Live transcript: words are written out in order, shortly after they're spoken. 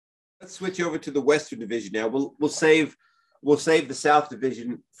Let's switch over to the Western Division now. We'll save the South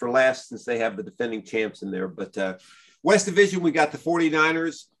Division for last since they have the defending champs in there. But West Division, we got the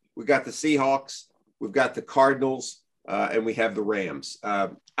 49ers, we got the Seahawks, we've got the Cardinals, and we have the Rams.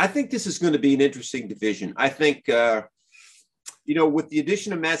 I think this is going to be an interesting division. I think, with the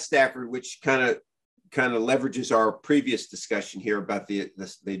addition of Matt Stafford, which kind of leverages our previous discussion here about the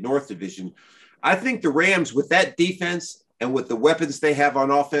North Division, I think the Rams, with that defense and with the weapons they have on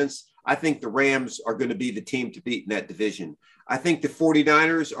offense, I think the Rams are going to be the team to beat in that division. I think the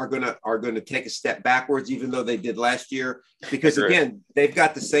 49ers are going to take a step backwards, even though they did last year, because again, they've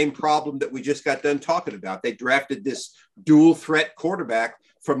got the same problem that we just got done talking about. They drafted this dual threat quarterback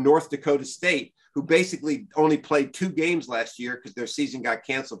from North Dakota State, who basically only played 2 games last year because their season got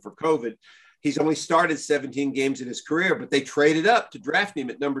canceled for COVID. He's only started 17 games in his career, but they traded up to draft him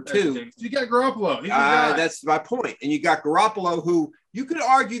at number 2. You got Garoppolo. That's my point. And you got Garoppolo, who you could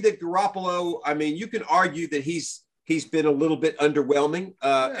argue that you can argue that he's been a little bit underwhelming,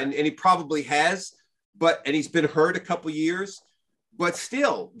 and he probably has, and he's been hurt a couple years. But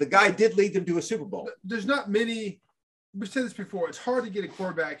still, the guy did lead them to a Super Bowl. There's not many. We've said this before. It's hard to get a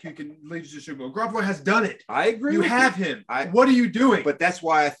quarterback who can lead you to the Super Bowl. Garoppolo has done it. I agree. You have him. What are you doing? But that's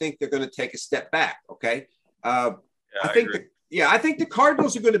why I think they're going to take a step back. Okay. I think the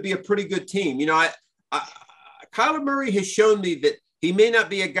Cardinals are going to be a pretty good team. Kyler Murray has shown me that he may not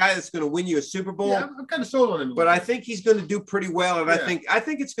be a guy that's going to win you a Super Bowl. Yeah, I'm kind of sold on him. But I think he's going to do pretty well. And I think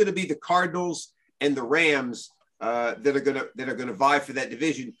it's going to be the Cardinals and the Rams that are going to vie for that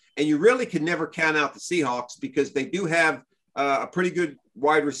division. And you really can never count out the Seahawks because they do have a pretty good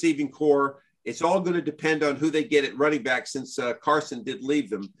wide receiving core. It's all going to depend on who they get at running back since Carson did leave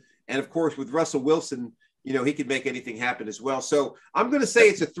them. And of course, with Russell Wilson, he could make anything happen as well. So I'm going to say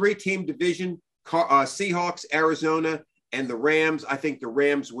it's a 3-team division: Seahawks, Arizona, and the Rams. I think the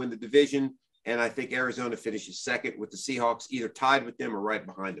Rams win the division, and I think Arizona finishes second with the Seahawks either tied with them or right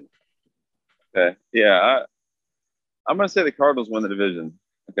behind them. Okay. Yeah. I'm going to say the Cardinals win the division.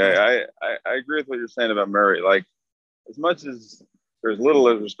 Okay. I agree with what you're saying about Murray. Like, as much as there's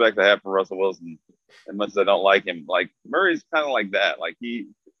little respect I have for Russell Wilson, as much as I don't like him, like Murray's kind of like that. Like he's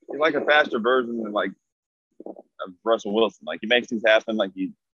like a faster version of Russell Wilson. Like he makes things happen. Like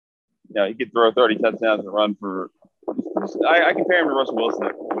he could throw 30 touchdowns and run for. I compare him to Russell Wilson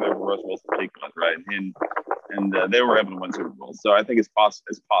whenever Russell Wilson peak was, right? And they were able to win Super Bowls. So I think it's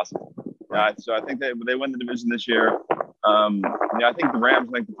possible. So I think they win the division this year. I think the Rams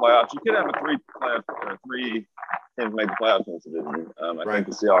make the playoffs. You could have three teams make the playoffs in this division. I think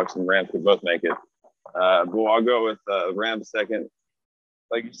the Seahawks and the Rams could both make it. But I'll go with Rams second.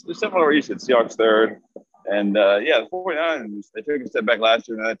 Like similar to what you said, Seahawks third. And the 49ers, they took a step back last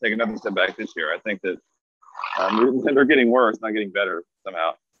year, and they take another step back this year. I think that they're getting worse, not getting better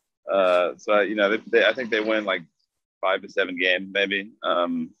somehow. I think they win like 5 to 7 games, maybe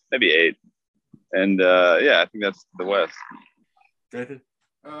 8. And I think that's the West. Nathan?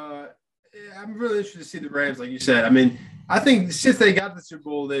 I'm really interested to see the Rams, like you said. I mean, I think since they got the Super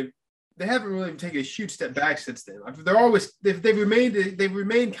Bowl, they haven't really taken a huge step back since then. They've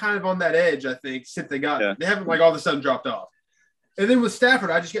remained kind of on that edge. I think since they got it, they haven't like all of a sudden dropped off. And then with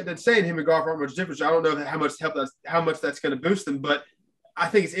Stafford, I just get that saying him and Goff aren't much different. So I don't know how much that's going to boost them, but I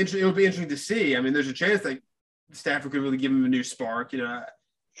think it's interesting. It'll be interesting to see. I mean, there's a chance that Stafford could really give him a new spark. Their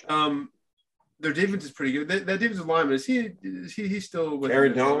defense is pretty good. That defensive lineman is he still with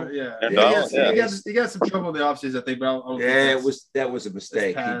Aaron Donald? Yeah. He got some trouble in the offseason, I think. But that was a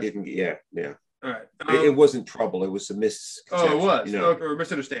mistake. He didn't. Yeah. All right. It wasn't trouble. It was a misconception. Oh, it was. Or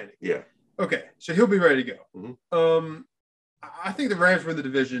misunderstanding. Yeah. Okay, so he'll be ready to go. Mm-hmm. I think the Rams win the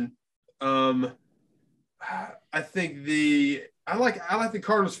division. I think I like the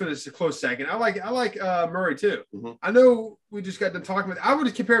Cardinals finish a close second. I like Murray too. Mm-hmm. I know we just got done talking about. I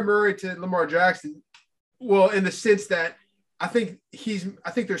would compare Murray to Lamar Jackson. Well, in the sense that I think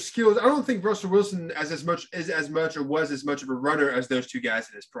their skills. I don't think Russell Wilson was as much of a runner as those two guys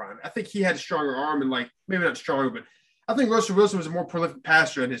in his prime. I think he had a stronger arm and maybe not stronger, but I think Russell Wilson was a more prolific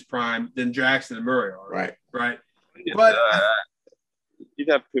passer in his prime than Jackson and Murray are. Right. But you'd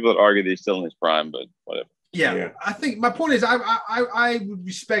have people that argue that he's still in his prime, but whatever. Yeah. I think my point is I would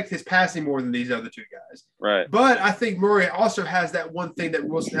respect his passing more than these other two guys. Right. But I think Murray also has that one thing that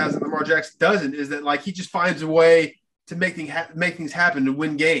Wilson has that Lamar Jackson doesn't, is that he just finds a way to make things happen to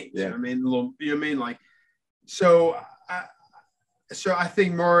win games. Yeah. I mean, you know what I mean? So I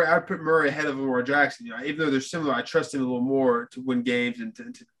think Murray, I'd put Murray ahead of Lamar Jackson. Even though they're similar, I trust him a little more to win games and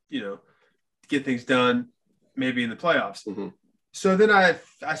to get things done, maybe in the playoffs. Mm-hmm. So then I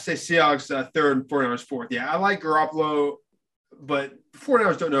say Seahawks third and 49ers fourth. Yeah, I like Garoppolo. But the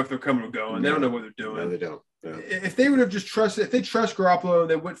 49ers don't know if they're coming or going. They don't know what they're doing. No, they don't. No. If they would have just trusted, if they trust Garoppolo and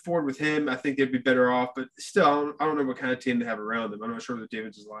they went forward with him, I think they'd be better off. But still, I don't know what kind of team they have around them. I'm not sure what the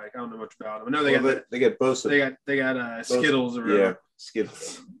Davids is like. I don't know much about them. I know they got Bosa. They got Skittles or whatever. Yeah,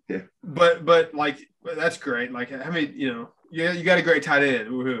 Skittles. Yeah. But like that's great. Like I mean, you got a great tight end.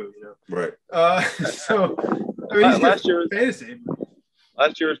 Woohoo! Right. So I mean, last year fantasy.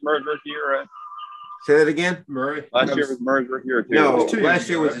 Last year was Murray's rookie year, right? Say that again. Murray. Last year was Murray's rookie year too. No, It was last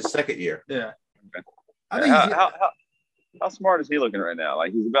year was his second year. Yeah. Okay. I think How smart is he looking right now?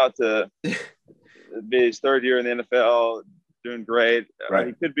 Like he's about to be his third year in the NFL, doing great. Right.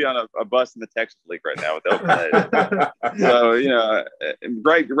 He could be on a bus in the Texas League right now with the open. So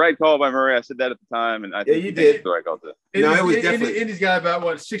great call by Murray. I said that at the time, and I think you did the right call too. it was definitely. Indy's got about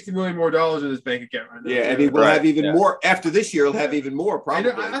 $60 million more in his bank account right now. Yeah, and he will have even more after this year. He'll have even more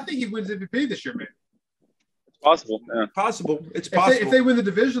probably. I think he wins MVP this year, man. Possible. Yeah. Possible. It's possible. If they win the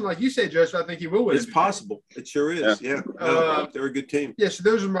division, like you say, Joseph, I think he will win. It's possible. It sure is. Yeah. They're a good team. Yeah. So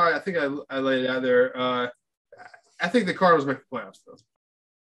those are I think I laid it out there. I think the Cardinals make the playoffs. Though.